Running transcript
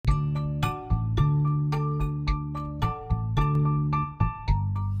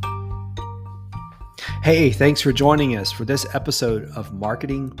Hey, thanks for joining us for this episode of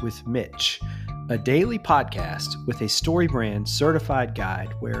Marketing with Mitch, a daily podcast with a StoryBrand certified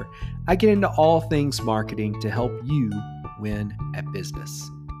guide where I get into all things marketing to help you win at business.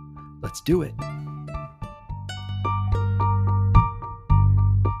 Let's do it.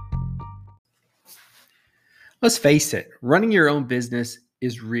 Let's face it, running your own business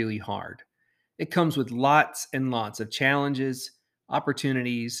is really hard. It comes with lots and lots of challenges,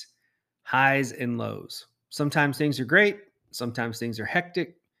 opportunities, highs and lows. Sometimes things are great, sometimes things are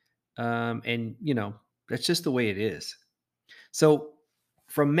hectic, and that's just the way it is. So,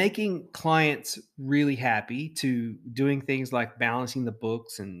 from making clients really happy to doing things like balancing the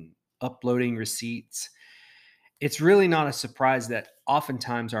books and uploading receipts, it's really not a surprise that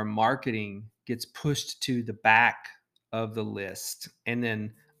oftentimes our marketing gets pushed to the back of the list. And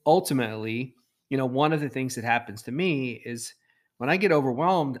then ultimately, one of the things that happens to me is when I get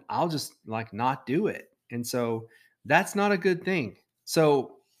overwhelmed, I'll just like not do it. And so that's not a good thing.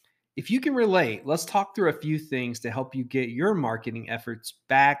 So if you can relate, let's talk through a few things to help you get your marketing efforts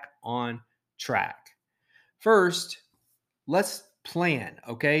back on track. First, let's plan.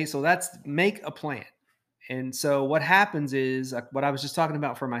 Okay. So that's make a plan. And so what happens is like what I was just talking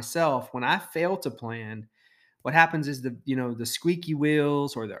about for myself, when I fail to plan, what happens is the squeaky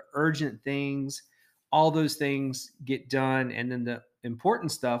wheels or the urgent things, all those things get done. And then the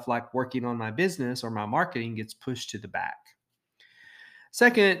important stuff like working on my business or my marketing gets pushed to the back.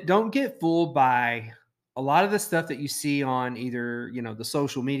 Second, don't get fooled by a lot of the stuff that you see on either, the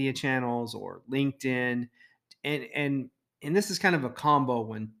social media channels or LinkedIn. And this is kind of a combo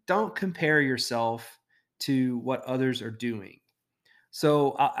one. Don't compare yourself to what others are doing.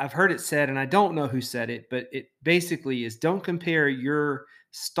 So I've heard it said, and I don't know who said it, but it basically is don't compare your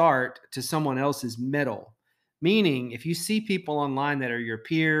start to someone else's middle. Meaning, if you see people online that are your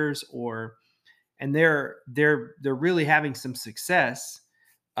peers or and they're really having some success,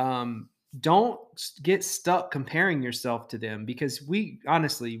 um, don't get stuck comparing yourself to them because we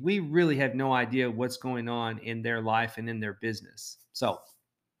really have no idea what's going on in their life and in their business. So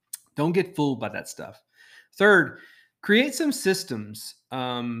don't get fooled by that stuff. Third, create some systems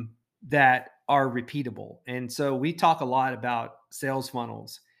that are repeatable. And so we talk a lot about sales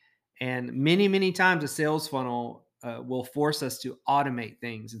funnels, and many times a sales funnel will force us to automate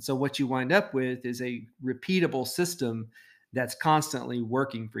things. And so what you wind up with is a repeatable system that's constantly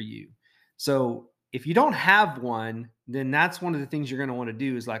working for you. So if you don't have one, then that's one of the things you're going to want to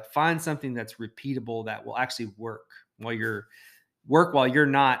do is like find something that's repeatable that will actually work while you're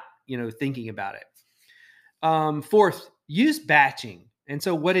not, thinking about it. Fourth, use batching. And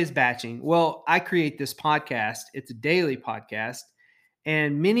so what is batching? Well, I create this podcast. It's a daily podcast.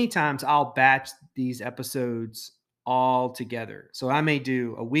 And many times I'll batch these episodes all together. So I may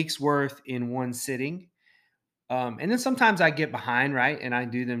do a week's worth in one sitting. And then sometimes I get behind, right? And I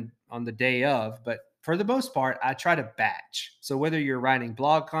do them on the day of. But for the most part, I try to batch. So whether you're writing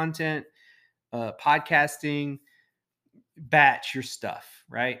blog content, podcasting, batch your stuff,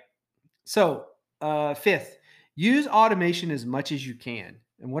 right? So, fifth, use automation as much as you can.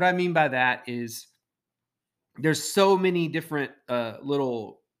 And what I mean by that is there's so many different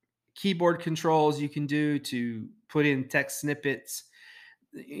little keyboard controls you can do to put in text snippets.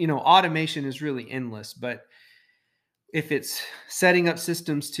 Automation is really endless, but if it's setting up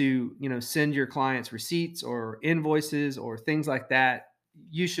systems to, send your clients receipts or invoices or things like that,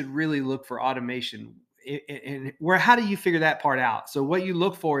 you should really look for automation. And how do you figure that part out? So what you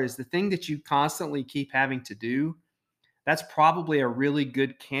look for is the thing that you constantly keep having to do. That's probably a really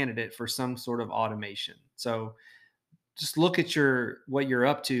good candidate for some sort of automation. So just look at what you're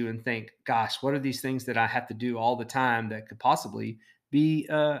up to and think, gosh, what are these things that I have to do all the time that could possibly be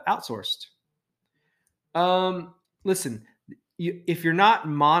outsourced? Listen, if you're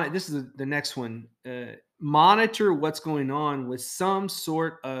not this is the next one. Monitor what's going on with some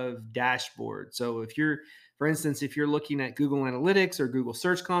sort of dashboard. So for instance, if you're looking at Google Analytics or Google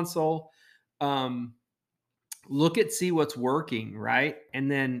Search Console, um, see what's working, right? And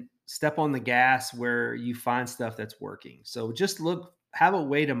then step on the gas where you find stuff that's working. So just have a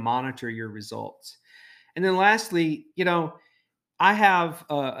way to monitor your results. And then lastly, I have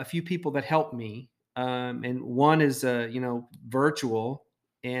a few people that help me, and one is virtual,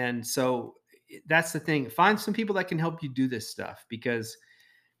 and so that's the thing. Find some people that can help you do this stuff because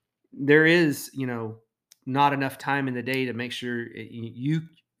there is not enough time in the day to make sure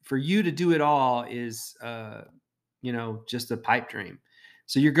for you to do it all is just a pipe dream.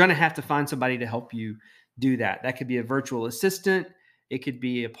 So you're going to have to find somebody to help you do that. That could be a virtual assistant. It could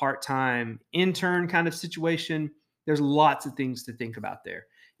be a part-time intern kind of situation. There's lots of things to think about there.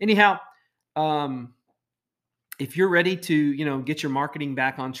 Anyhow, If you're ready to, get your marketing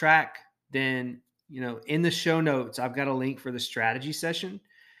back on track, then, in the show notes, I've got a link for the strategy session.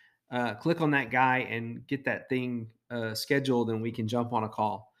 Click on that guy and get that thing scheduled, and we can jump on a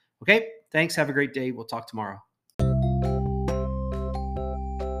call. Okay. Thanks. Have a great day. We'll talk tomorrow.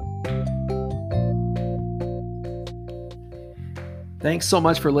 Thanks so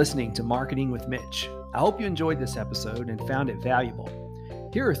much for listening to Marketing with Mitch. I hope you enjoyed this episode and found it valuable.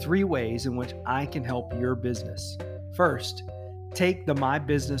 Here are 3 ways in which I can help your business. First, take the My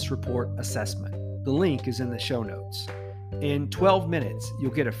Business Report assessment. The link is in the show notes. In 12 minutes,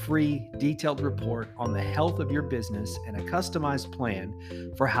 you'll get a free, detailed report on the health of your business and a customized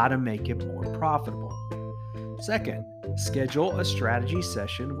plan for how to make it more profitable. Second, schedule a strategy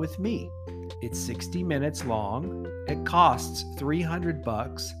session with me. It's 60 minutes long. It costs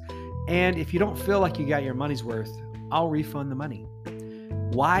 $300. And if you don't feel like you got your money's worth, I'll refund the money.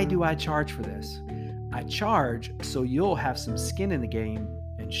 Why do I charge for this? I charge so you'll have some skin in the game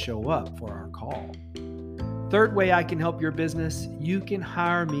and show up for our call. Third way I can help your business, you can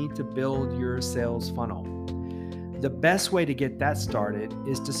hire me to build your sales funnel. The best way to get that started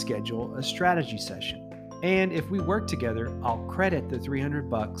is to schedule a strategy session. And if we work together, I'll credit the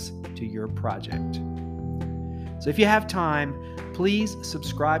 $300 to your project. So if you have time, please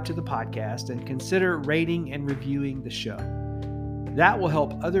subscribe to the podcast and consider rating and reviewing the show. That will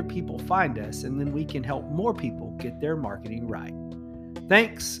help other people find us, and then we can help more people get their marketing right.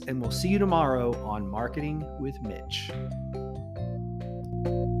 Thanks, and we'll see you tomorrow on Marketing with Mitch.